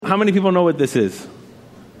How many people know what this is?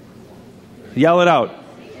 Yell it out.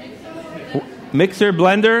 Mixer,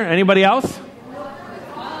 blender. Anybody else?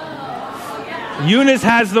 Eunice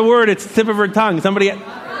has the word. It's the tip of her tongue. Somebody.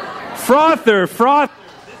 Frother.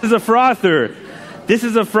 This is a frother. This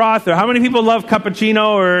is a frother. How many people love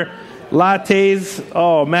cappuccino or lattes?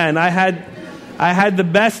 Oh man, I had the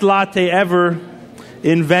best latte ever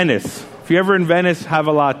in Venice. If you're ever in Venice, have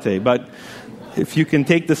a latte. But if you can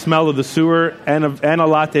take the smell of the sewer and a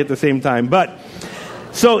latte at the same time. But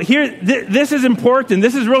so here, this is important.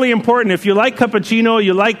 This is really important. If you like cappuccino,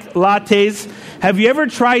 you like lattes, have you ever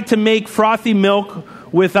tried to make frothy milk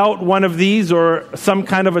without one of these or some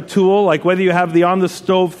kind of a tool, like whether you have the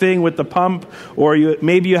on-the-stove thing with the pump or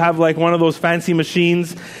maybe you have like one of those fancy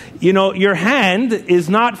machines? You know, your hand is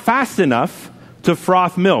not fast enough to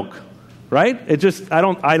froth milk. Right? I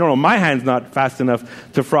don't know. My hand's not fast enough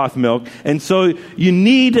to froth milk. And so you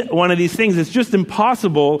need one of these things. It's just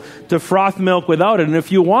impossible to froth milk without it. And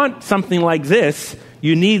if you want something like this,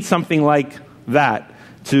 you need something like that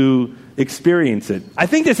to experience it. I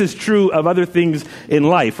think this is true of other things in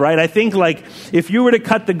life, right? I think like if you were to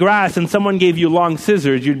cut the grass and someone gave you long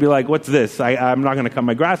scissors, you'd be like, what's this? I'm not going to cut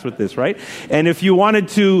my grass with this, right? And if you wanted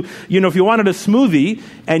to, if you wanted a smoothie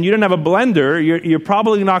and you didn't have a blender, you're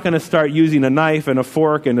probably not going to start using a knife and a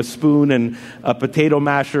fork and a spoon and a potato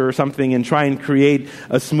masher or something and try and create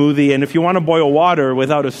a smoothie. And if you want to boil water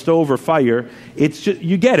without a stove or fire, it's just,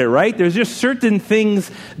 you get it, right? There's just certain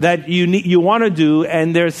things that you want to do,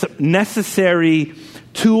 and there's necessary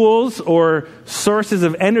tools or sources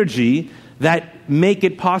of energy that make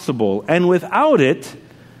it possible. And without it,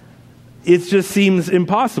 it just seems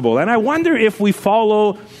impossible. And I wonder if we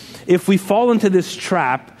fall into this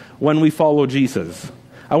trap when we follow Jesus.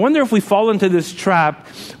 I wonder if we fall into this trap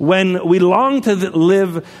when we long to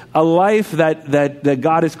live a life that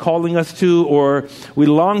God is calling us to, or we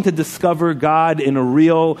long to discover God in a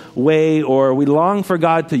real way, or we long for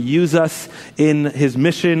God to use us in His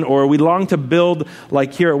mission, or we long to build,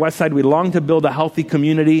 like here at Westside, we long to build a healthy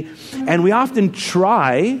community. And we often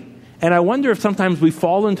try, and I wonder if sometimes we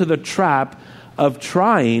fall into the trap of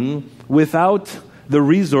trying without the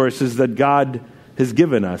resources that God has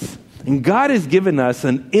given us. And God has given us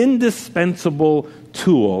an indispensable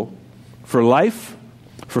tool for life,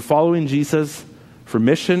 for following Jesus, for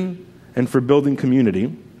mission, and for building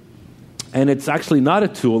community. And it's actually not a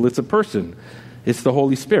tool, it's a person. It's the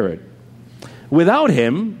Holy Spirit. Without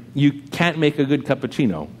Him, you can't make a good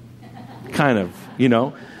cappuccino. Kind of,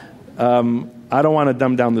 I don't want to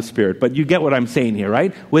dumb down the Spirit, but you get what I'm saying here,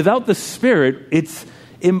 right? Without the Spirit, it's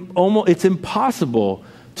impossible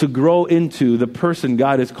to grow into the person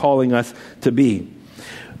God is calling us to be.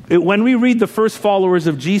 When we read the first followers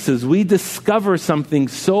of Jesus, we discover something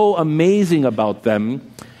so amazing about them,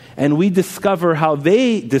 and we discover how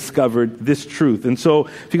they discovered this truth. And so,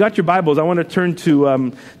 if you got your Bibles, I want to turn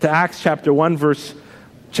to Acts chapter 1,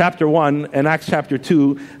 chapter 1 and Acts chapter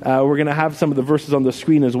 2. We're going to have some of the verses on the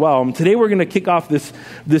screen as well. And today we're going to kick off this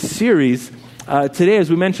series. Today, as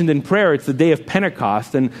we mentioned in prayer, it's the day of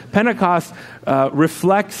Pentecost, and Pentecost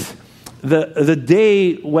reflects the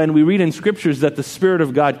day when we read in Scriptures that the Spirit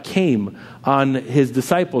of God came on His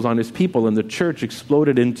disciples, on His people, and the church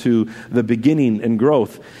exploded into the beginning and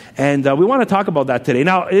growth. And we want to talk about that today.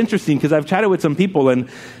 Now, interesting, because I've chatted with some people,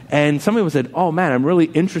 and some people said, oh man, I'm really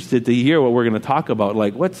interested to hear what we're going to talk about.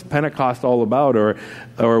 Like, what's Pentecost all about? Or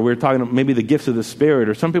we're talking about maybe the gifts of the Spirit.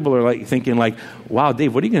 Or some people are like thinking like, wow,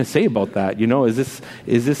 Dave, what are you going to say about that?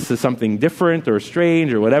 Is this something different or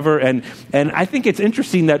strange or whatever? And I think it's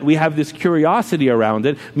interesting that we have this curiosity around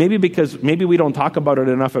it. Maybe we don't talk about it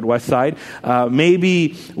enough at Westside.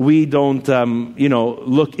 Maybe we don't,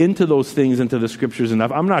 look into those things, into the Scriptures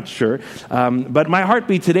enough. I'm not sure. But my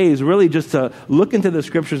heartbeat today is really just to look into the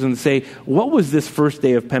Scriptures and say, what was this first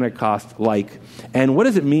day of Pentecost like? And what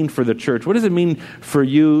does it mean for the church? What does it mean for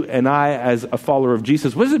you and I as a follower of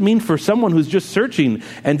Jesus? What does it mean for someone who's just searching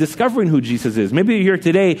and discovering who Jesus is? Maybe you're here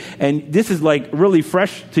today and this is like really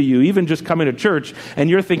fresh to you, even just coming to church, and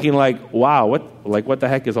you're thinking like, wow, what the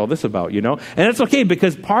heck is all this about, And it's okay,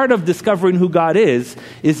 because part of discovering who God is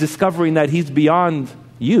discovering that He's beyond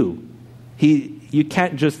you. You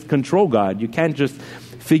can't just control God. You can't just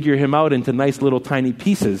figure Him out into nice little tiny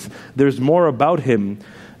pieces. There's more about Him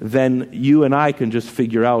than you and I can just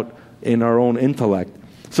figure out in our own intellect.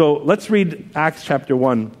 So let's read Acts chapter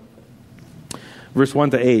 1, verse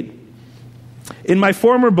 1 to 8. In my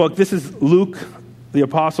former book, this is Luke, the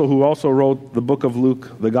apostle who also wrote the book of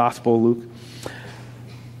Luke, the Gospel of Luke.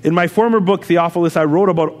 In my former book, Theophilus, I wrote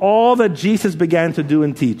about all that Jesus began to do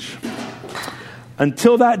and teach.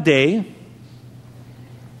 Until that day,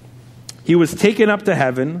 he was taken up to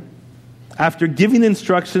heaven after giving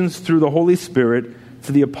instructions through the Holy Spirit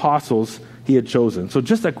to the apostles he had chosen. So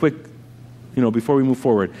just a quick, before we move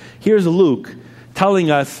forward. Here's Luke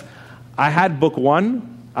telling us, I had book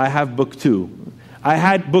 1, I have book 2. I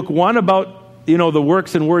had book 1 about the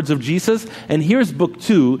works and words of Jesus. And here's book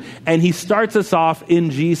 2. And he starts us off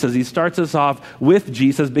in Jesus. He starts us off with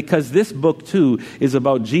Jesus because this book 2 is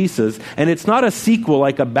about Jesus. And it's not a sequel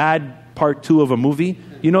like a bad part 2 of a movie.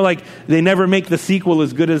 Like they never make the sequel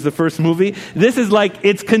as good as the first movie. This is like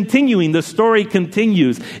it's continuing. The story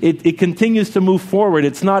continues. It continues to move forward.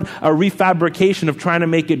 It's not a refabrication of trying to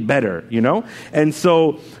make it better, And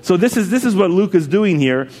so this is what Luke is doing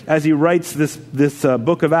here as he writes this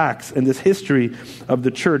book of Acts and this history of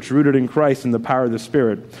the church rooted in Christ and the power of the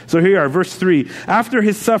Spirit. So here you are, verse 3. After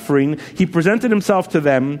his suffering, he presented himself to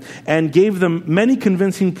them and gave them many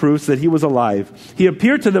convincing proofs that he was alive. He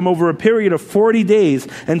appeared to them over a period of 40 days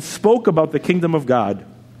and spoke about the kingdom of God.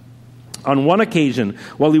 On one occasion,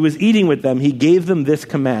 while he was eating with them, he gave them this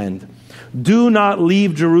command: do not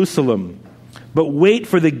leave Jerusalem, but wait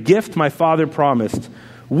for the gift my Father promised,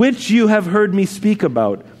 which you have heard me speak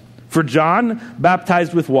about. For John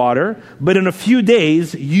baptized with water, but in a few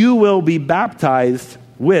days you will be baptized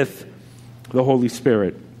with the Holy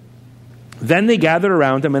Spirit. Then they gathered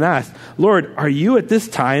around him and asked, Lord, are you at this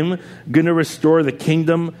time going to restore the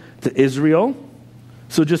kingdom to Israel?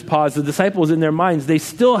 So just pause. The disciples in their minds, they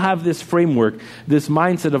still have this framework, this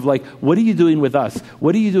mindset of like, what are you doing with us?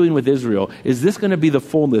 What are you doing with Israel? Is this going to be the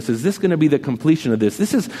fullness? Is this going to be the completion of this?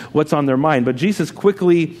 This is what's on their mind. But Jesus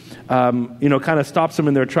quickly, kind of stops them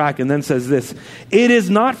in their track and then says this: it is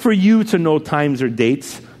not for you to know times or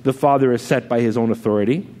dates the Father has set by his own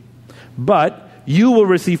authority, but you will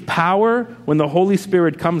receive power when the Holy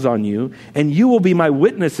Spirit comes on you, and you will be my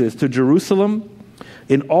witnesses to Jerusalem,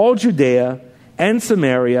 in all Judea and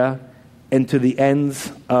Samaria, and to the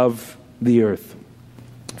ends of the earth.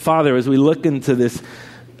 Father, as we look into this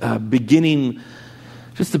the beginning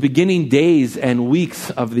days and weeks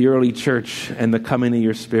of the early church and the coming of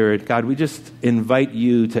your Spirit, God, we just invite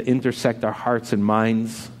you to intersect our hearts and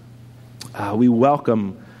minds. We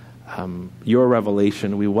welcome your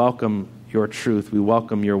revelation. We welcome your truth. We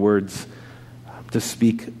welcome your words to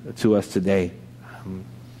speak to us today.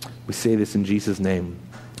 We say this in Jesus' name.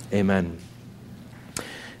 Amen.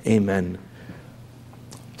 Amen.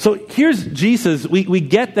 So here's Jesus. We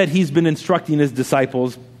get that he's been instructing his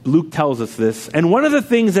disciples. Luke tells us this. And one of the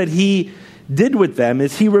things that he did with them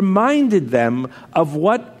is he reminded them of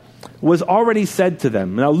what was already said to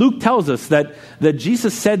them. Now Luke tells us that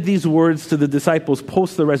Jesus said these words to the disciples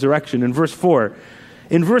post the resurrection in verse 4.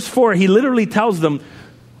 In verse 4, he literally tells them,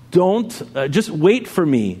 just wait for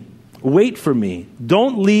me. Wait for me.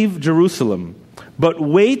 Don't leave Jerusalem, but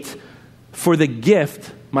wait for the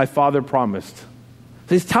gift my Father promised.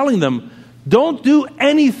 So he's telling them, don't do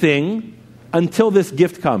anything until this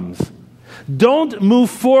gift comes. Don't move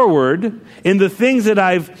forward in the things that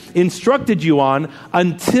I've instructed you on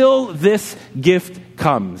until this gift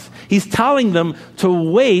comes. He's telling them to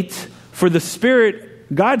wait for the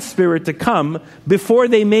Spirit, God's Spirit, to come before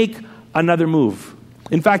they make another move.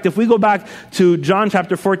 In fact, if we go back to John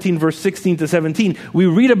chapter 14, verse 16 to 17, we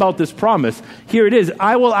read about this promise. Here it is.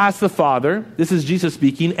 I will ask the Father, this is Jesus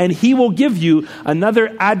speaking, and he will give you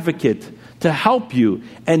another advocate to help you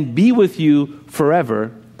and be with you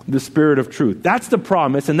forever, the Spirit of truth. That's the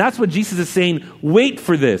promise, and that's what Jesus is saying. Wait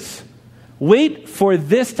for this. Wait for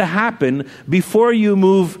this to happen before you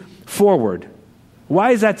move forward.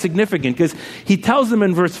 Why is that significant? Because he tells them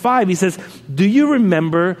in verse 5, he says, do you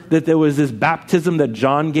remember that there was this baptism that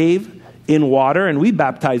John gave in water? And we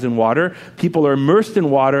baptize in water. People are immersed in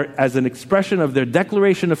water as an expression of their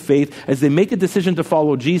declaration of faith. As they make a decision to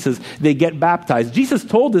follow Jesus, they get baptized. Jesus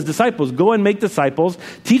told his disciples, go and make disciples,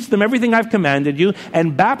 teach them everything I've commanded you,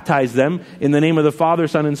 and baptize them in the name of the Father,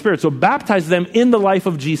 Son, and Spirit. So baptize them in the life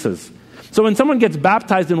of Jesus. So when someone gets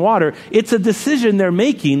baptized in water, it's a decision they're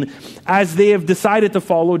making as they have decided to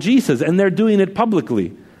follow Jesus, and they're doing it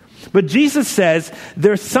publicly. But Jesus says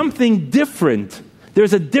there's something different.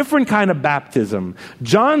 There's a different kind of baptism.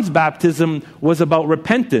 John's baptism was about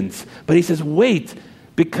repentance, but he says, wait,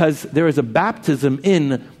 because there is a baptism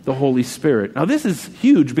in the Holy Spirit. Now this is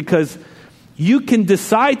huge because you can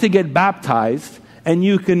decide to get baptized and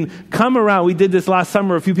you can come around. We did this last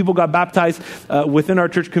summer. A few people got baptized within our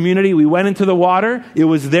church community. We went into the water. It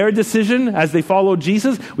was their decision as they followed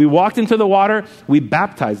Jesus. We walked into the water. We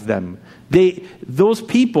baptized them. Those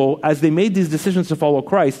people, as they made these decisions to follow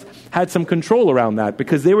Christ, had some control around that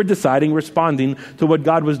because they were deciding, responding to what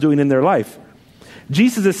God was doing in their life.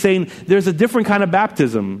 Jesus is saying there's a different kind of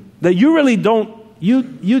baptism that you really don't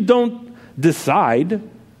decide,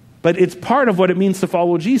 but it's part of what it means to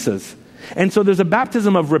follow Jesus. And so there's a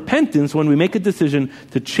baptism of repentance when we make a decision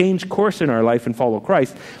to change course in our life and follow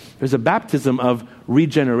Christ. There's a baptism of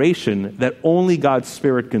regeneration that only God's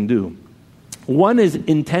Spirit can do. One is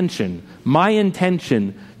intention, my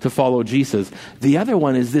intention to follow Jesus. The other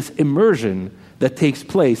one is this immersion that takes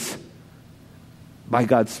place by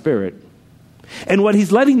God's Spirit. And what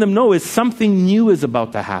he's letting them know is something new is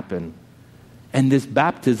about to happen. And this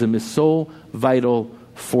baptism is so vital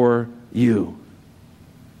for you.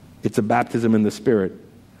 It's a baptism in the Spirit.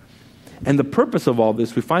 And the purpose of all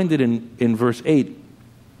this, we find it in verse 8.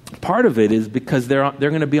 Part of it is because they're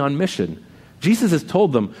going to be on mission. Jesus has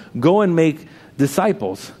told them, go and make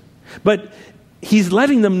disciples. But he's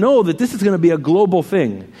letting them know that this is going to be a global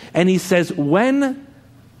thing. And he says, when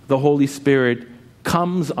the Holy Spirit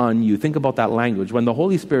comes on you, think about that language, when the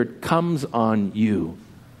Holy Spirit comes on you,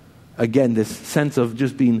 again, this sense of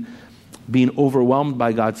just being overwhelmed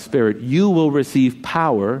by God's Spirit, you will receive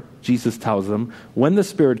power, Jesus tells them, when the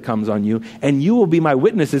Spirit comes on you, and you will be my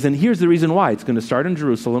witnesses. And here's the reason why. It's going to start in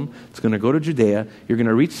Jerusalem, it's going to go to Judea, you're going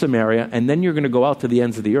to reach Samaria, and then you're going to go out to the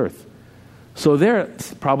ends of the earth. So they're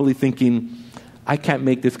probably thinking, I can't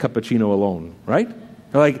make this cappuccino alone, right?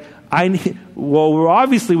 They're like,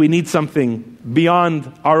 obviously we need something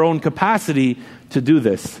beyond our own capacity to do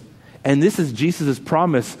this. And this is Jesus'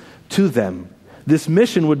 promise to them. This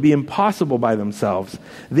mission would be impossible by themselves.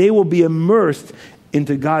 They will be immersed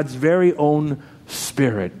into God's very own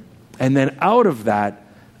Spirit. And then out of that,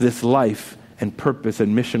 this life and purpose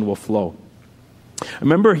and mission will flow. I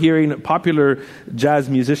remember hearing a popular jazz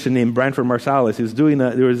musician named Branford Marsalis. He was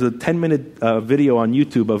there was a 10-minute video on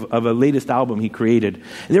YouTube of a latest album he created.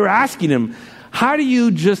 And they were asking him, how do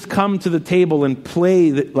you just come to the table and play,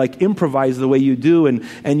 improvise the way you do,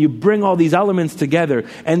 and you bring all these elements together?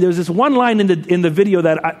 And there's this one line in the video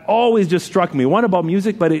that always just struck me, one about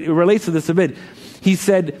music, but it relates to this a bit. He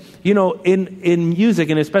said, in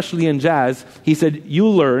music, and especially in jazz, he said,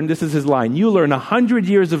 this is his line, you learn 100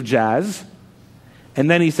 years of jazz, and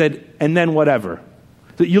then he said, and then whatever.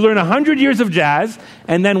 So you learn 100 years of jazz,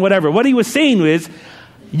 and then whatever. What he was saying is,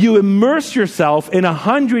 you immerse yourself in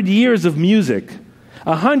 100 years of music,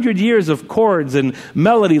 100 years of chords and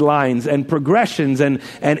melody lines and progressions and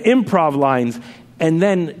improv lines. And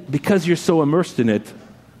then, because you're so immersed in it,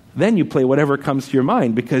 then you play whatever comes to your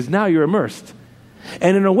mind, because now you're immersed.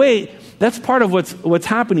 And in a way, that's part of what's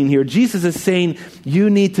happening here. Jesus is saying, you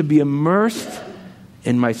need to be immersed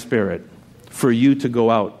in my Spirit for you to go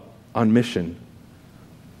out on mission.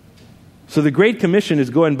 So the Great Commission is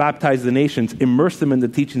go and baptize the nations, immerse them in the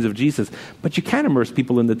teachings of Jesus. But you can't immerse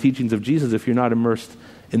people in the teachings of Jesus if you're not immersed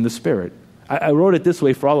in the Spirit. I wrote it this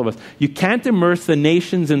way for all of us. You can't immerse the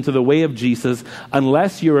nations into the way of Jesus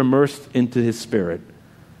unless you're immersed into His Spirit.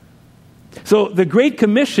 So the Great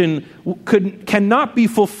Commission cannot be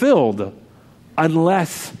fulfilled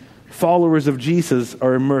unless followers of Jesus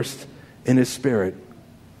are immersed in His Spirit.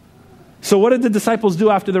 So what did the disciples do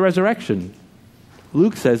after the resurrection?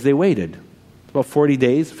 Luke says they waited. About 40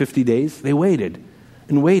 days, 50 days, they waited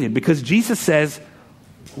and waited because Jesus says,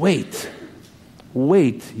 wait,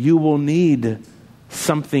 you will need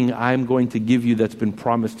something I'm going to give you that's been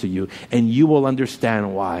promised to you, and you will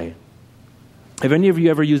understand why. Have any of you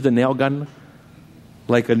ever used a nail gun,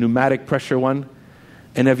 like a pneumatic pressure one?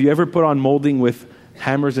 And have you ever put on molding with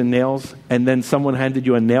hammers and nails, and then someone handed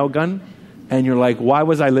you a nail gun, and you're like, why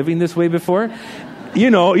was I living this way before?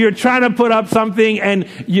 You're trying to put up something, and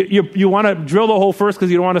you want to drill the hole first because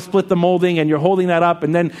you don't want to split the molding, and you're holding that up,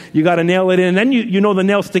 and then you got to nail it in, and then you know the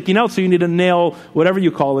nail's sticking out, so you need a nail, whatever you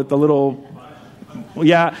call it, the little,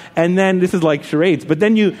 and then this is like charades, but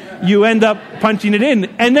then you end up punching it in,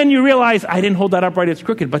 and then you realize, I didn't hold that up right, it's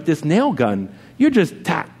crooked, but this nail gun, you're just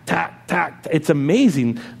tack, tack, tack. It's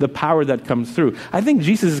amazing the power that comes through. I think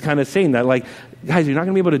Jesus is kind of saying that, like, guys, you're not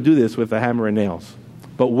going to be able to do this with a hammer and nails,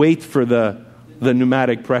 but wait for the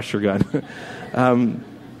pneumatic pressure gun.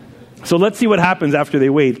 So let's see what happens after they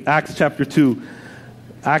wait. Acts chapter 2,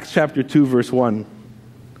 verse 1.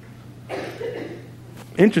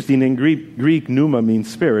 Interesting, in Greek, pneuma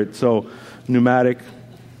means spirit, so pneumatic.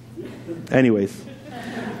 Anyways.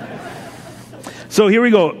 So here we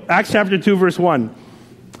go. Acts chapter 2, verse 1.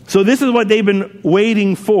 So this is what they've been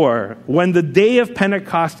waiting for. When the day of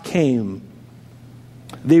Pentecost came,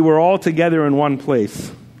 they were all together in one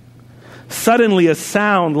place. Suddenly a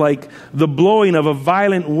sound like the blowing of a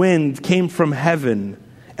violent wind came from heaven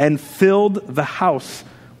and filled the house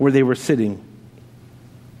where they were sitting.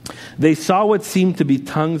 They saw what seemed to be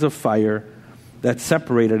tongues of fire that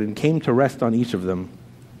separated and came to rest on each of them.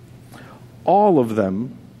 All of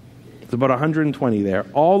them, it's about 120 there,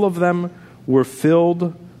 all of them were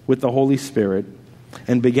filled with the Holy Spirit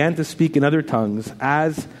and began to speak in other tongues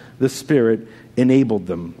as the Spirit enabled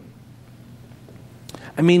them.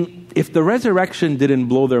 I mean, if the resurrection didn't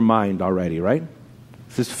blow their mind already, right?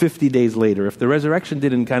 This is 50 days later. If the resurrection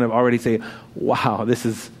didn't kind of already say, wow, this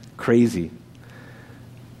is crazy.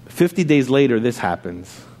 50 days later, this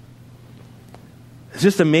happens. It's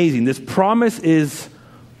just amazing. This promise is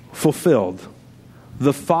fulfilled.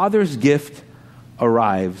 The Father's gift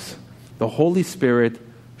arrives. The Holy Spirit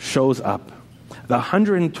shows up. The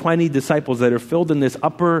 120 disciples that are filled in this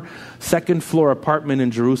upper second floor apartment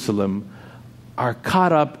in Jerusalem are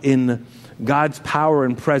caught up in God's power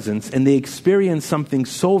and presence, and they experience something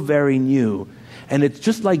so very new. And it's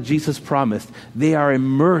just like Jesus promised. They are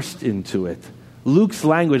immersed into it. Luke's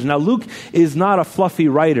language. Now, Luke is not a fluffy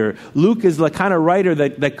writer. Luke is the kind of writer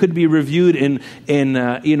that could be reviewed in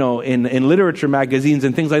literature magazines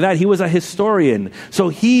and things like that. He was a historian. So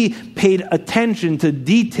he paid attention to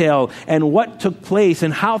detail and what took place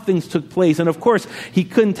and how things took place. And of course, he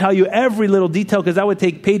couldn't tell you every little detail because that would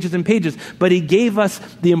take pages and pages. But he gave us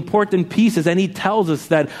the important pieces, and he tells us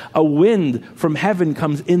that a wind from heaven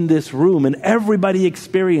comes in this room and everybody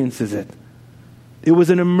experiences it. It was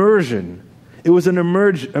an immersion. It was an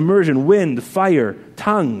immersion, wind, fire,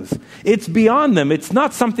 tongues. It's beyond them. It's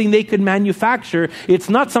not something they could manufacture. It's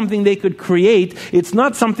not something they could create. It's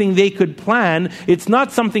not something they could plan. It's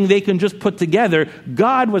not something they can just put together.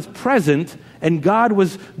 God was present, and God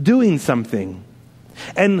was doing something.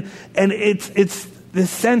 And it's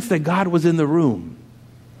this sense that God was in the room.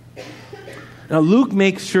 Now, Luke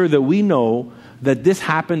makes sure that we know that this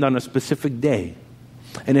happened on a specific day.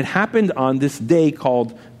 And it happened on this day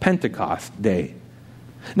called Pentecost Day.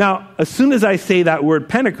 Now, as soon as I say that word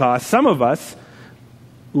Pentecost, some of us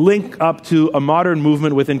link up to a modern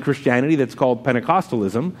movement within Christianity that's called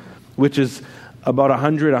Pentecostalism, which is about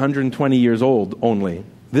 120 years old only.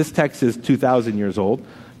 This text is 2,000 years old.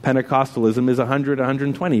 Pentecostalism is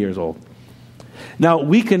 120 years old. Now,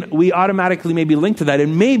 we automatically maybe link to that,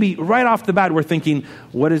 and maybe right off the bat we're thinking,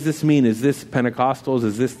 what does this mean? Is this Pentecostals?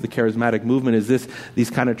 Is this the charismatic movement? Is this these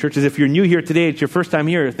kind of churches? If you're new here today, it's your first time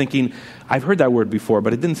here, you're thinking, I've heard that word before,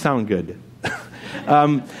 but it didn't sound good.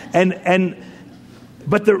 But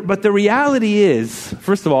the reality is,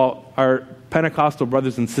 first of all, our Pentecostal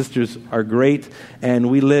brothers and sisters are great, and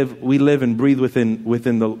we live and breathe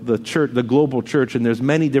within the church, the global church, and there's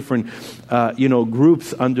many different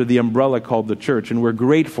groups under the umbrella called the church, and we're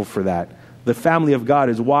grateful for that. The family of God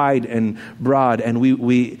is wide and broad, and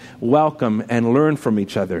we welcome and learn from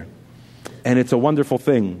each other, and it's a wonderful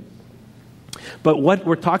thing. But what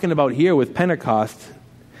we're talking about here with Pentecost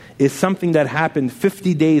is something that happened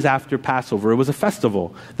 50 days after Passover. It was a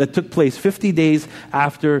festival that took place 50 days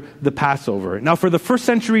after the Passover. Now, for the first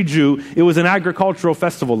century Jew, it was an agricultural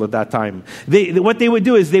festival at that time. What they would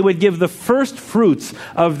do is they would give the first fruits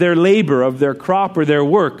of their labor, of their crop or their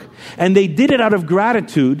work, and they did it out of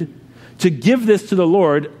gratitude to give this to the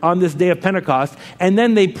Lord on this day of Pentecost, and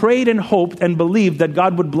then they prayed and hoped and believed that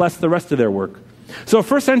God would bless the rest of their work. So a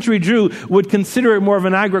first century Jew would consider it more of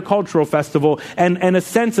an agricultural festival and a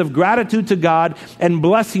sense of gratitude to God and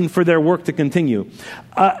blessing for their work to continue.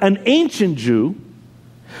 An ancient Jew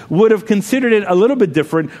would have considered it a little bit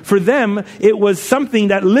different. For them, it was something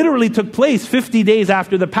that literally took place 50 days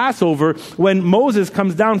after the Passover when Moses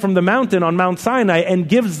comes down from the mountain on Mount Sinai and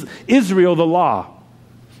gives Israel the law.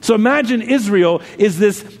 So imagine Israel is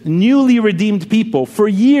this newly redeemed people. For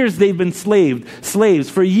years they've been slaves.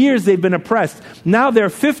 For years they've been oppressed. Now they're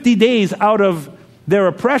 50 days out of their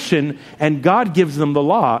oppression, and God gives them the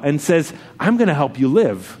law and says, I'm going to help you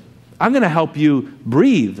live. I'm going to help you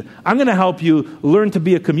breathe. I'm going to help you learn to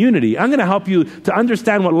be a community. I'm going to help you to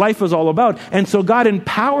understand what life is all about. And so God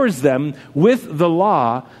empowers them with the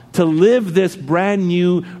law to live this brand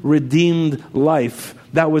new redeemed life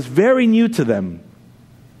that was very new to them.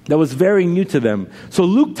 So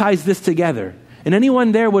Luke ties this together. And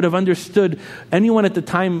anyone there would have understood, anyone at the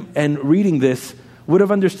time and reading this would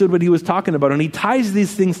have understood what he was talking about. And he ties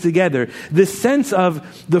these things together. This sense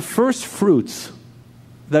of the first fruits,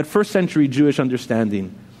 that first century Jewish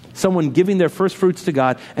understanding. Someone giving their first fruits to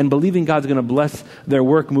God and believing God's going to bless their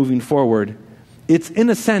work moving forward. It's, in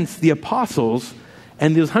a sense, the apostles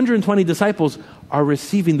and those 120 disciples are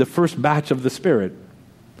receiving the first batch of the Spirit.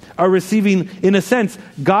 Are receiving, in a sense,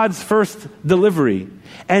 God's first delivery.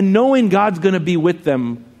 And knowing God's going to be with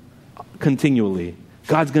them continually.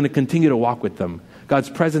 God's going to continue to walk with them. God's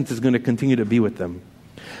presence is going to continue to be with them.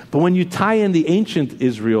 But when you tie in the ancient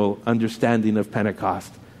Israel understanding of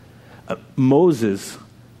Pentecost, Moses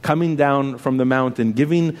coming down from the mountain,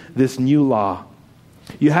 giving this new law,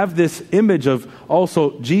 You have this image of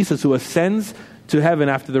also Jesus who ascends to heaven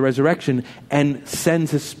after the resurrection and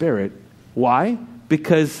sends his Spirit. Why?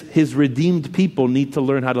 Because his redeemed people need to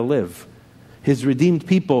learn how to live. His redeemed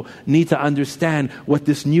people need to understand what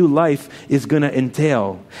this new life is going to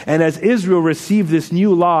entail. And as Israel received this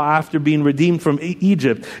new law after being redeemed from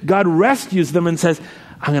Egypt, God rescues them and says,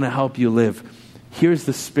 I'm going to help you live. Here's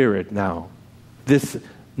the Spirit now. This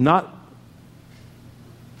not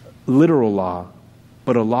literal law,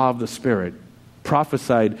 but a law of the Spirit,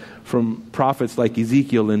 prophesied from prophets like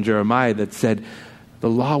Ezekiel and Jeremiah that said, the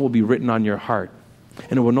law will be written on your heart.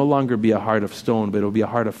 And it will no longer be a heart of stone, but it will be a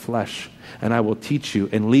heart of flesh. And I will teach you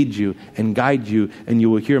and lead you and guide you, and you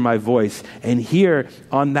will hear my voice. And here,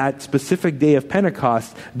 on that specific day of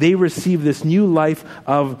Pentecost, they receive this new life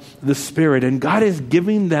of the Spirit. And God is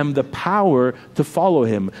giving them the power to follow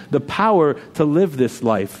him, the power to live this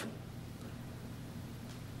life.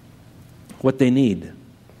 What they need.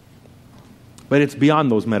 But it's beyond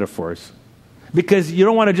those metaphors. Because you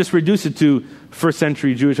don't want to just reduce it to first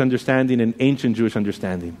century Jewish understanding and ancient Jewish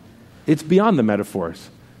understanding. It's beyond the metaphors.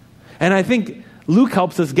 And I think Luke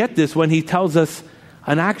helps us get this when he tells us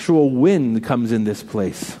an actual wind comes in this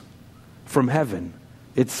place from heaven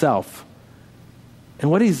itself. And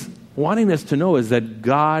what he's wanting us to know is that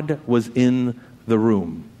God was in the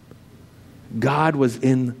room. God was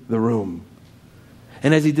in the room.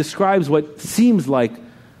 And as he describes what seems like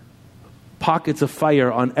pockets of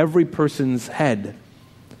fire on every person's head,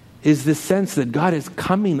 is this sense that God is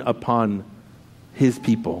coming upon his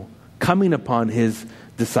people, coming upon his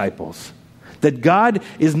disciples. That God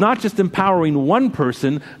is not just empowering one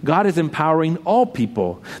person, God is empowering all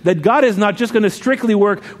people. That God is not just going to strictly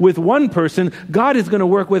work with one person, God is going to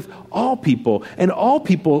work with all people. And all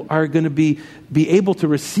people are going to be able to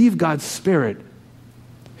receive God's Spirit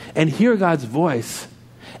and hear God's voice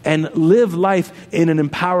and live life in an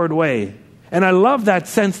empowered way. And I love that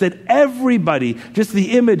sense that everybody, just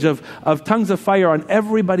the image of tongues of fire on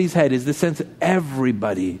everybody's head is the sense that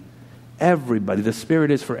everybody, the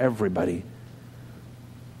Spirit is for everybody.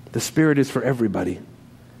 The Spirit is for everybody.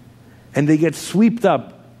 And they get swept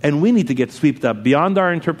up, and we need to get swept up beyond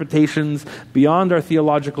our interpretations, beyond our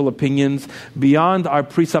theological opinions, beyond our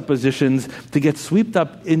presuppositions, to get swept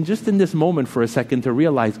up in this moment for a second to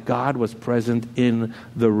realize God was present in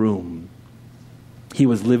the room. He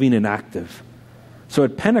was living and active. So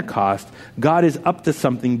at Pentecost, God is up to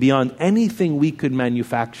something beyond anything we could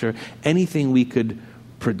manufacture, anything we could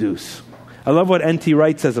produce. I love what N.T.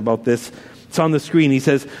 Wright says about this. It's on the screen. He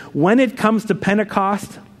says, when it comes to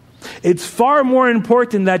Pentecost, it's far more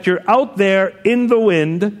important that you're out there in the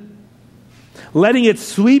wind, letting it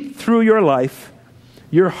sweep through your life,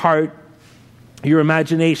 your heart, your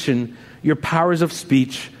imagination, your powers of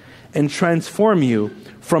speech, and transform you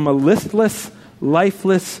from a listless,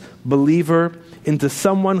 lifeless believer into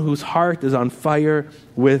someone whose heart is on fire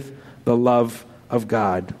with the love of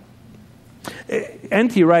God.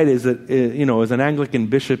 N.T. Wright is an Anglican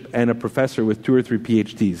bishop and a professor with 2 or 3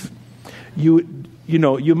 PhDs.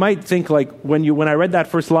 You might think like when I read that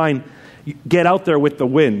first line, get out there with the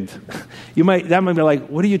wind. That might be like,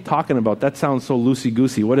 what are you talking about? That sounds so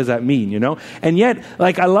loosey-goosey. What does that mean? And yet,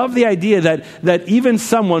 I love the idea that even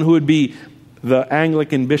someone who would be the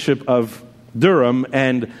Anglican bishop of Durham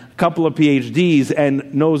and a couple of PhDs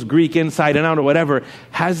and knows Greek inside and out or whatever,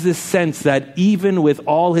 has this sense that even with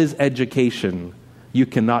all his education, you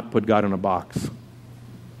cannot put God in a box.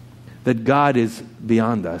 That God is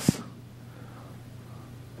beyond us.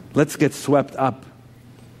 Let's get swept up.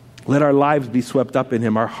 Let our lives be swept up in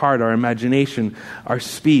him, our heart, our imagination, our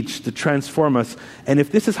speech, to transform us. And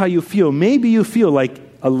if this is how you feel, maybe you feel like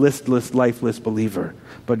a listless, lifeless believer.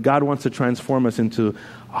 But God wants to transform us into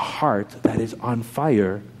a heart that is on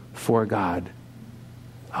fire for God.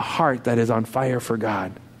 A heart that is on fire for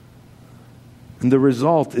God. And the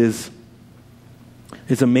result is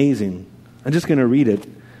amazing. I'm just going to read it.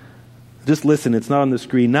 Just listen, it's not on the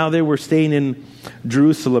screen. Now they were staying in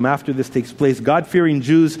Jerusalem after this takes place, God-fearing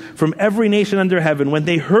Jews from every nation under heaven. When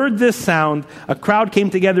they heard this sound, a crowd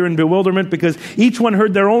came together in bewilderment because each one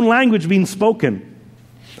heard their own language being spoken.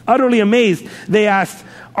 Utterly amazed, they asked,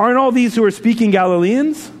 aren't all these who are speaking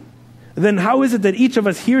Galileans? Then how is it that each of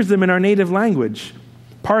us hears them in our native language?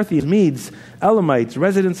 Parthians, Medes, Elamites,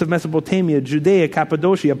 residents of Mesopotamia, Judea,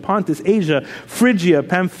 Cappadocia, Pontus, Asia, Phrygia,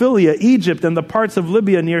 Pamphylia, Egypt, and the parts of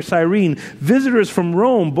Libya near Cyrene, visitors from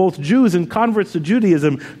Rome, both Jews and converts to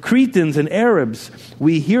Judaism, Cretans and Arabs.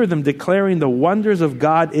 We hear them declaring the wonders of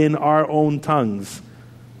God in our own tongues.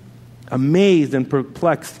 Amazed and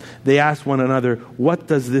perplexed, they asked one another, what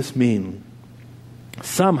does this mean?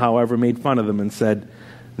 Some, however, made fun of them and said,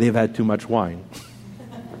 they've had too much wine.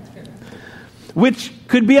 which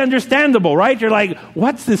could be understandable, right? You're like,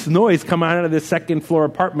 what's this noise coming out of this second floor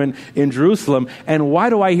apartment in Jerusalem? And why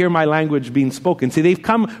do I hear my language being spoken? See, they've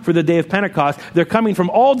come for the day of Pentecost. They're coming from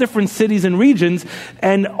all different cities and regions.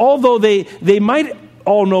 And although they might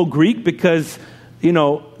all know Greek because,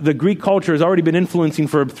 the Greek culture has already been influencing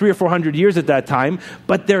for 300 or 400 years at that time,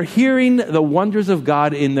 but they're hearing the wonders of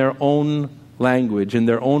God in their own language, in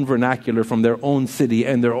their own vernacular, from their own city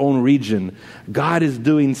and their own region. God is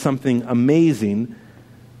doing something amazing,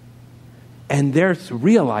 and they're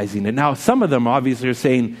realizing it. Now, some of them obviously are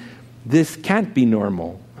saying, this can't be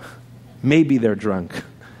normal. Maybe they're drunk.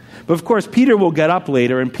 But of course, Peter will get up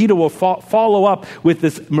later, and Peter will follow up with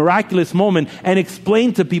this miraculous moment and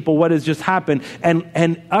explain to people what has just happened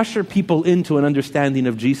and usher people into an understanding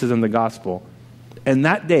of Jesus and the gospel. And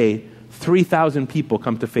that day, 3,000 people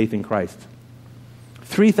come to faith in Christ.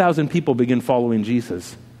 3,000 people begin following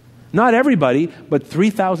Jesus. Not everybody, but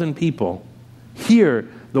 3,000 people hear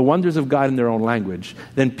the wonders of God in their own language.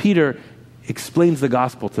 Then Peter explains the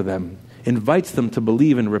gospel to them, invites them to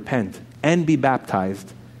believe and repent and be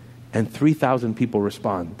baptized, and 3,000 people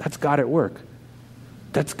respond. That's God at work.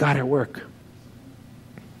 That's God at work.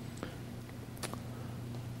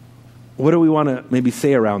 What do we want to maybe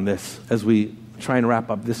say around this as we try and wrap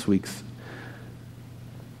up this week's?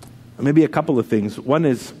 Maybe a couple of things. One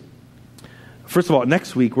is, first of all,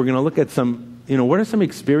 next week we're going to look at some, what are some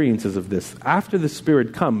experiences of this? After the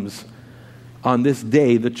Spirit comes on this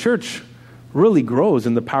day, the church really grows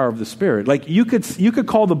in the power of the Spirit. Like you could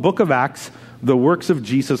call the book of Acts the works of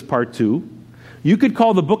Jesus part 2. You could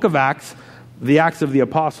call the book of Acts the Acts of the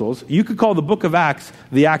Apostles. You could call the book of Acts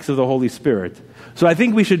the Acts of the Holy Spirit. So I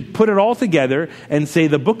think we should put it all together and say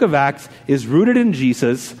the book of Acts is rooted in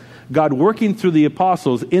Jesus, God working through the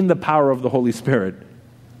apostles in the power of the Holy Spirit.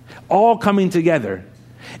 All coming together.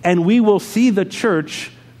 And we will see the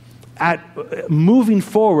church moving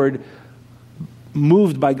forward,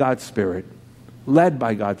 moved by God's Spirit, led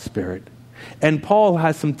by God's Spirit. And Paul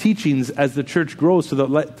has some teachings as the church grows to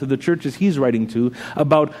the churches he's writing to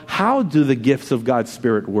about how do the gifts of God's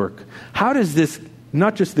Spirit work? How does this,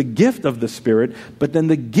 not just the gift of the Spirit, but then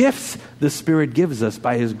the gifts the Spirit gives us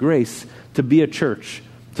by His grace to be a church,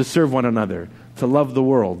 to serve one another, to love the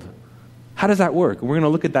world. How does that work? We're going to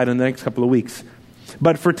look at that in the next couple of weeks.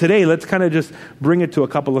 But for today, let's kind of just bring it to a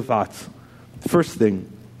couple of thoughts. First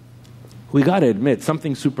thing, we got to admit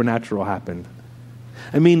something supernatural happened.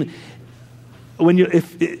 I mean,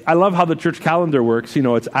 I love how the church calendar works.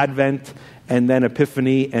 It's Advent, and then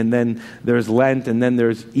Epiphany, and then there's Lent, and then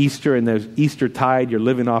there's Easter, and there's Eastertide. You're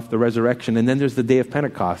living off the resurrection, and then there's the day of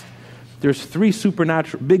Pentecost. There's 3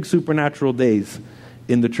 big supernatural days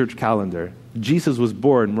in the church calendar. Jesus was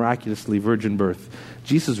born miraculously, virgin birth.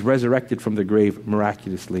 Jesus resurrected from the grave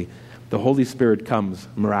miraculously. The Holy Spirit comes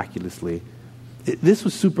miraculously. This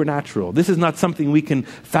was supernatural. This is not something we can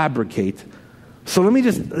fabricate. So let me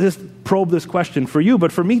just probe this question for you,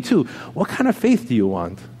 but for me too. What kind of faith do you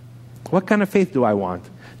want? What kind of faith do I want?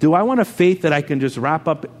 Do I want a faith that I can just wrap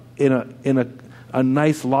up in a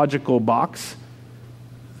nice logical box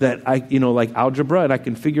that like algebra, and I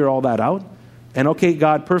can figure all that out? And okay,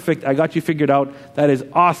 God, perfect, I got you figured out. That is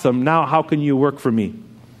awesome. Now how can you work for me?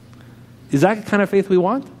 Is that the kind of faith we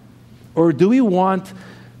want? Or do we want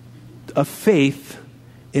a faith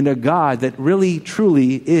in a God that really,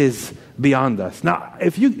 truly is beyond us? Now,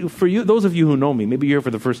 those of you who know me, maybe you're here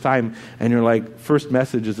for the first time and you're like, first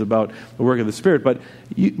message is about the work of the Spirit, but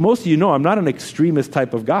most of you know I'm not an extremist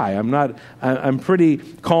type of guy. I'm pretty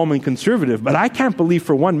calm and conservative, but I can't believe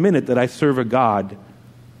for 1 minute that I serve a God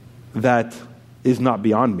that is not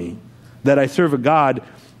beyond me, that I serve a God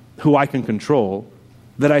who I can control,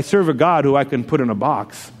 that I serve a God who I can put in a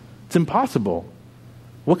box. It's impossible.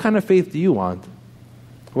 What kind of faith do you want?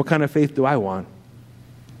 What kind of faith do I want?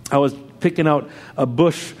 I was picking out a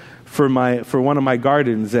bush for one of my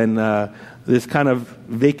gardens, and this kind of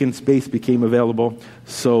vacant space became available.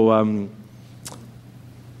 So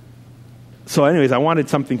anyways, I wanted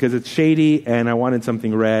something because it's shady, and I wanted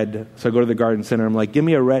something red. So I go to the garden center. I'm like, give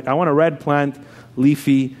me I want a red plant,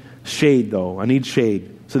 leafy, shade though. I need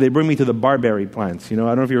shade. So they bring me to the barberry plants. I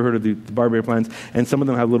don't know if you've heard of the barberry plants, and some of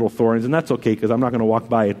them have little thorns, and that's okay because I'm not going to walk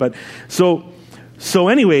by it. But so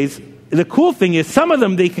anyways, the cool thing is some of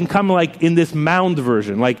them, they can come like in this mound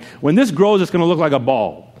version. Like when this grows, it's going to look like a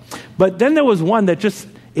ball. But then there was one that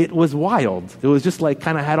it was wild. It was just like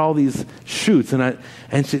kind of had all these shoots. And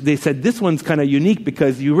they said, this one's kind of unique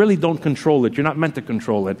because you really don't control it. You're not meant to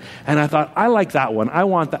control it. And I thought, I like that one. I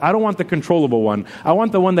don't want the controllable one. I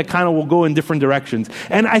want the one that kind of will go in different directions.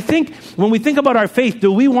 And I think when we think about our faith,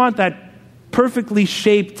 do we want that perfectly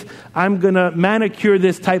shaped, I'm going to manicure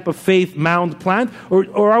this type of faith mound plant?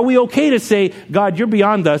 Or are we okay to say, God, you're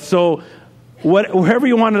beyond us, so wherever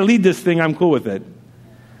you want to lead this thing, I'm cool with it?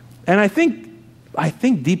 And I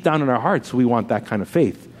think deep down in our hearts, we want that kind of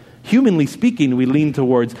faith. Humanly speaking, we lean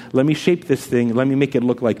towards, let me shape this thing, let me make it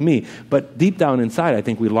look like me. But deep down inside, I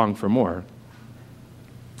think we long for more.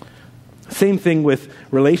 Same thing with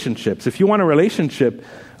relationships. If you want a relationship,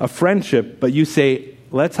 a friendship, but you say,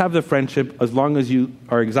 let's have the friendship as long as you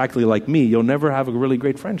are exactly like me, you'll never have a really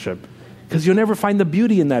great friendship because you'll never find the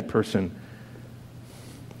beauty in that person.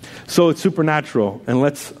 So it's supernatural, and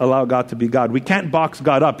let's allow God to be God. We can't box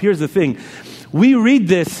God up. Here's the thing. We read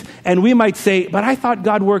this, and we might say, but I thought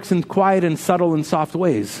God works in quiet and subtle and soft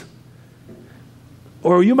ways.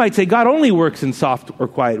 Or you might say, God only works in soft or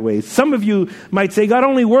quiet ways. Some of you might say, God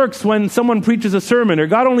only works when someone preaches a sermon, or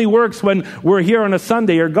God only works when we're here on a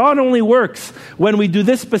Sunday, or God only works when we do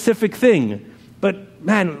this specific thing. But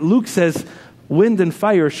man, Luke says, wind and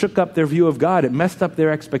fire shook up their view of God. It messed up their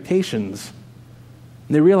expectations.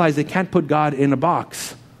 And they realized they can't put God in a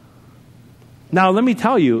box. Now, let me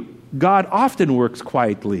tell you, God often works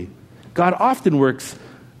quietly. God often works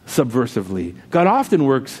subversively. God often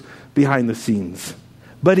works behind the scenes.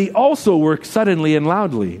 But he also works suddenly and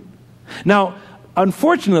loudly. Now,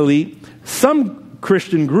 unfortunately, some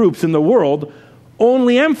Christian groups in the world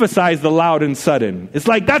only emphasize the loud and sudden. It's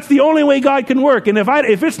like, that's the only way God can work. And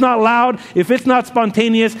if it's not loud, if it's not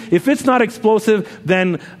spontaneous, if it's not explosive,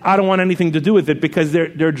 then I don't want anything to do with it, because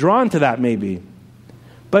they're drawn to that maybe.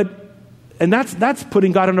 And that's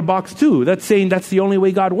putting God in a box too. That's saying that's the only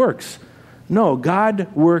way God works. No,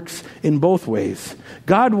 God works in both ways.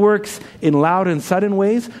 God works in loud and sudden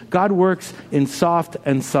ways. God works in soft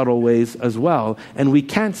and subtle ways as well. And we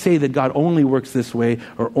can't say that God only works this way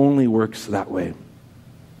or only works that way.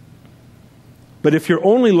 But if you're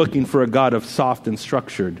only looking for a God of soft and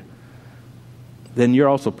structured, then you're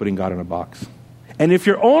also putting God in a box. And if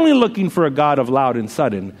you're only looking for a God of loud and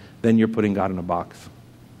sudden, then you're putting God in a box.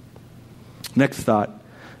 Next thought,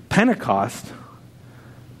 Pentecost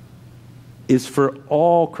is for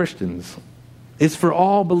all Christians. It's for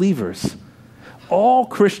all believers. All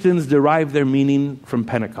Christians derive their meaning from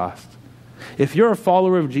Pentecost. If you're a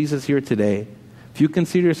follower of Jesus here today, if you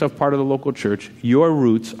consider yourself part of the local church, your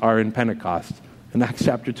roots are in Pentecost. In Acts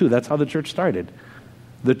chapter 2, that's how the church started.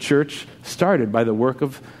 The church started by the work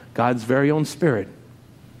of God's very own Spirit.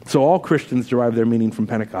 So all Christians derive their meaning from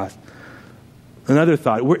Pentecost. Another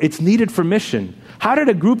thought, it's needed for mission. How did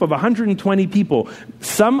a group of 120 people,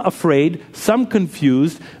 some afraid, some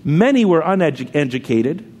confused, many were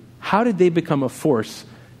uneducated, how did they become a force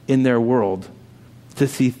in their world to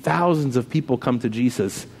see thousands of people come to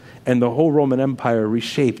Jesus and the whole Roman Empire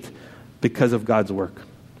reshaped because of God's work?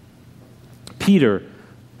 Peter,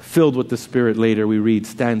 filled with the Spirit later, we read,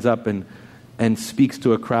 stands up and speaks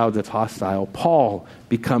to a crowd that's hostile. Paul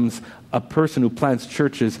becomes a person who plants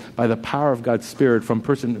churches by the power of God's Spirit from a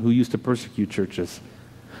person who used to persecute churches.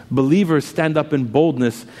 Believers stand up in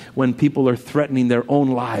boldness when people are threatening their own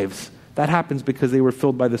lives. That happens because they were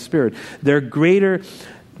filled by the Spirit. Their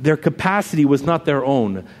capacity was not their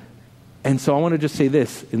own. And so I want to just say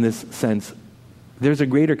this in this sense. There's a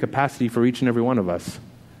greater capacity for each and every one of us.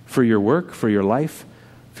 For your work, for your life,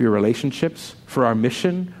 for your relationships, for our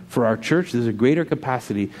mission, for our church. There's a greater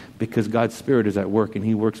capacity because God's Spirit is at work and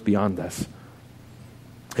he works beyond us.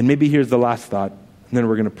 And maybe here's the last thought, and then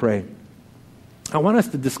we're going to pray. I want us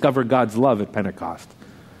to discover God's love at Pentecost,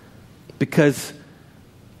 because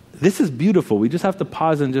this is beautiful. We just have to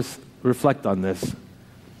pause and just reflect on this.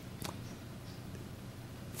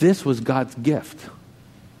 This was God's gift.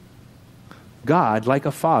 God, like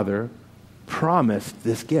a father, promised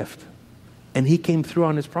this gift. And he came through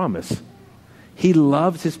on his promise. He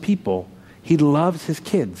loves his people. He loves his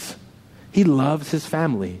kids. He loves his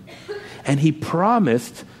family. And he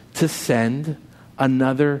promised to send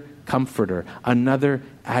another comforter, another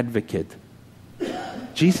advocate.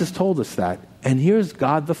 Jesus told us that. And here's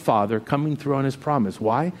God the Father coming through on his promise.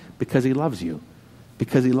 Why? Because he loves you.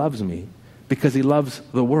 Because he loves me. Because he loves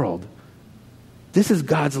the world. This is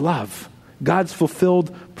God's love. God's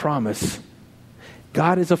fulfilled promise.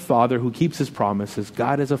 God is a father who keeps his promises.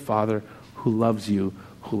 God is a father who loves you,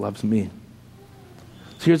 who loves me.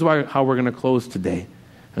 So here's how we're going to close today.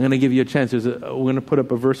 I'm going to give you a chance. We're going to put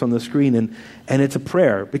up a verse on the screen, and it's a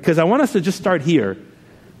prayer, because I want us to just start here.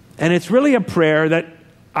 And it's really a prayer that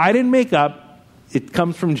I didn't make up. It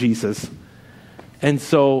comes from Jesus. And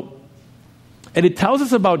it tells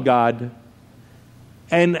us about God.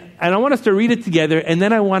 And I want us to read it together, and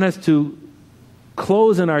then I want us to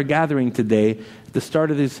close in our gathering today at the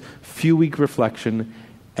start of this few-week reflection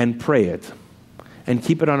and pray it. and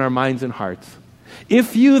keep it on our minds and hearts.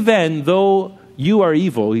 If you then, though you are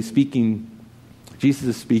evil, Jesus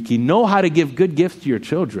is speaking, know how to give good gifts to your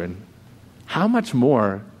children, how much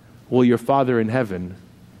more will your Father in heaven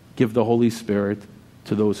give the Holy Spirit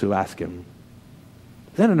to those who ask him?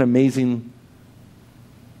 Isn't that an amazing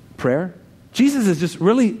prayer? Jesus is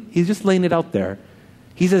he's just laying it out there.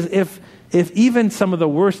 He says, if even some of the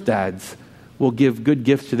worst dads will give good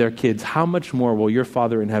gifts to their kids, how much more will your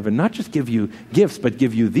Father in heaven not just give you gifts, but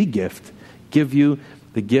give you the gift, give you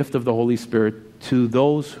the gift of the Holy Spirit to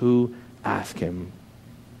those who ask him.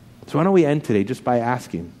 So why don't we end today just by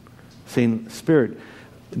asking, saying, Spirit,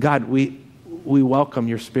 God, we welcome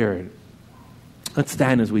your Spirit. Let's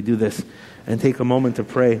stand as we do this and take a moment to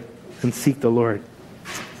pray and seek the Lord.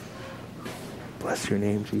 Bless your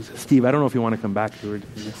name, Jesus. Steve, I don't know if you want to come back. We were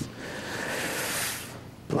doing this.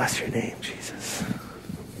 Bless your name, Jesus.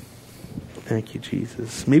 Thank you,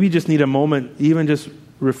 Jesus. Maybe you just need a moment, even just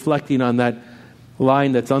reflecting on that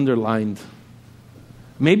line that's underlined.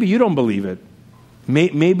 Maybe you don't believe it.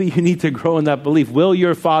 Maybe you need to grow in that belief. Will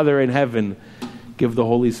your Father in heaven give the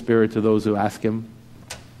Holy Spirit to those who ask him?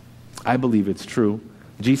 I believe it's true.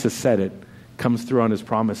 Jesus said it. Comes through on his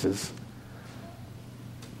promises.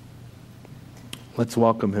 Let's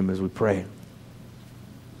welcome him as we pray.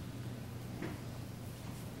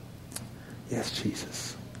 Yes,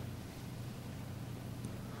 Jesus.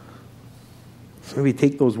 So maybe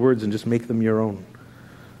take those words and just make them your own.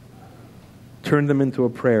 Turn them into a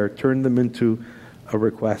prayer. Turn them into a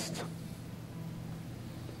request.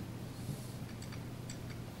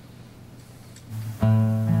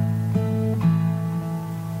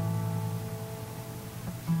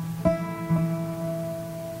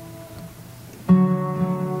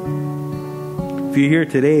 If you're here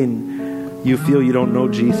today and you feel you don't know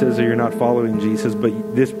Jesus or you're not following Jesus,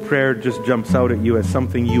 but this prayer just jumps out at you as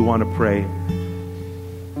something you want to pray,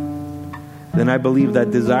 then I believe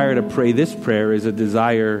that desire to pray this prayer is a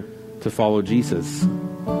desire to follow Jesus.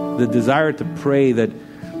 The desire to pray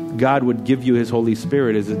that God would give you his Holy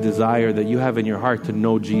Spirit is a desire that you have in your heart to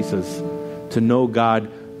know Jesus, to know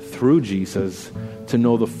God through Jesus, to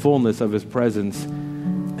know the fullness of his presence.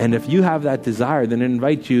 And if you have that desire, then I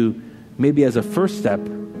invite you, maybe as a first step,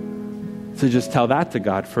 to just tell that to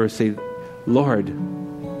God first. Say, Lord,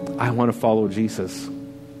 I want to follow Jesus.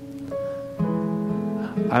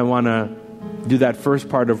 I want to do that first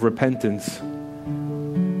part of repentance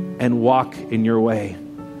and walk in your way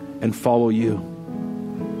and follow you.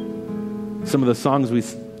 Some of the songs we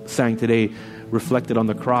sang today reflected on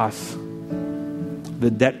the cross.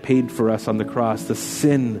 The debt paid for us on the cross. The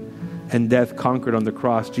sin and death conquered on the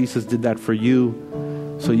cross. Jesus did that for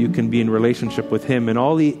you so you can be in relationship with him. And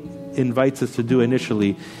all he invites us to do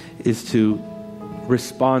initially is to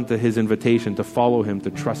respond to his invitation, to follow him,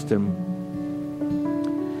 to trust him.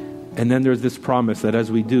 And then there's this promise that as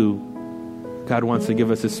we do, God wants to give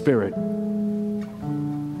us his Spirit.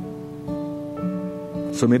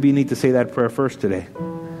 So maybe you need to say that prayer first today.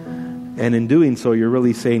 And in doing so, you're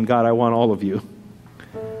really saying, God, I want all of you.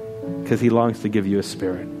 Because he longs to give you a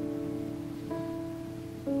Spirit.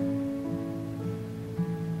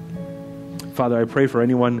 Father, I pray for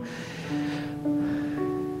anyone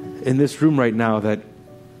in this room right now that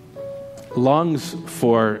longs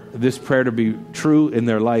for this prayer to be true in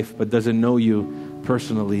their life but doesn't know you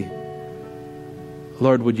personally.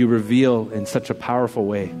 Lord, would you reveal in such a powerful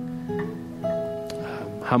way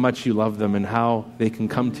how much you love them and how they can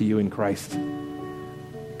come to you in Christ.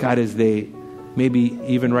 God, as they maybe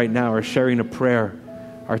even right now are sharing a prayer,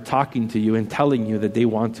 are talking to you and telling you that they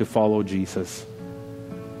want to follow Jesus.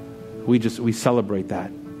 We celebrate that.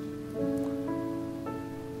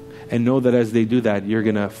 And know that as they do that, you're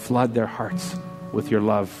going to flood their hearts with your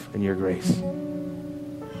love and your grace.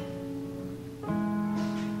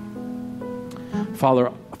 Father,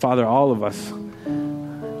 all of us,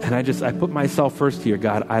 and I put myself first here,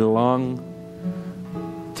 God. I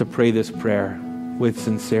long to pray this prayer with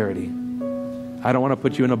sincerity. I don't want to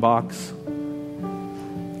put you in a box.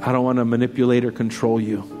 I don't want to manipulate or control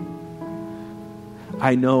you.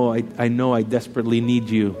 I know I desperately need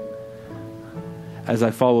you as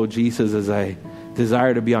I follow Jesus, as I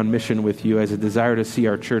desire to be on mission with you, as I desire to see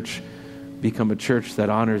our church become a church that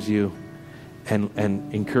honors you and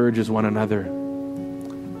encourages one another,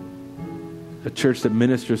 a church that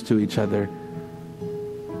ministers to each other.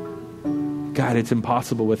 God, it's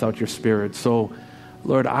impossible without your Spirit. So,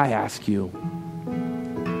 Lord, I ask you,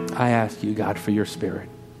 God, for your Spirit.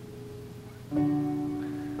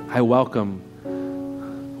 I welcome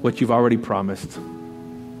what you've already promised.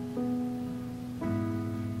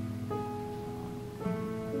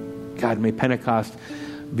 God, may Pentecost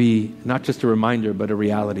be not just a reminder, but a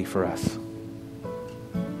reality for us.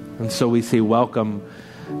 And so we say, welcome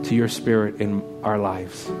to your Spirit in our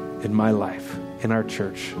lives, in my life, in our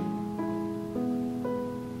church.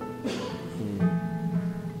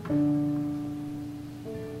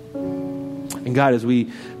 And God, as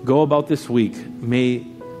we go about this week, may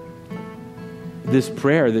this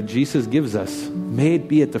prayer that Jesus gives us, may it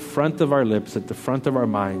be at the front of our lips, at the front of our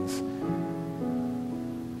minds,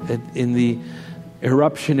 in the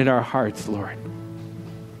eruption in our hearts, Lord.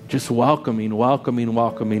 Just welcoming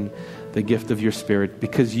the gift of your Spirit,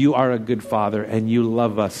 because you are a good Father and you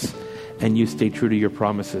love us and you stay true to your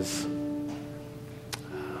promises.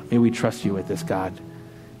 May we trust you with this, God.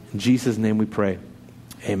 In Jesus' name we pray.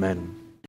 Amen.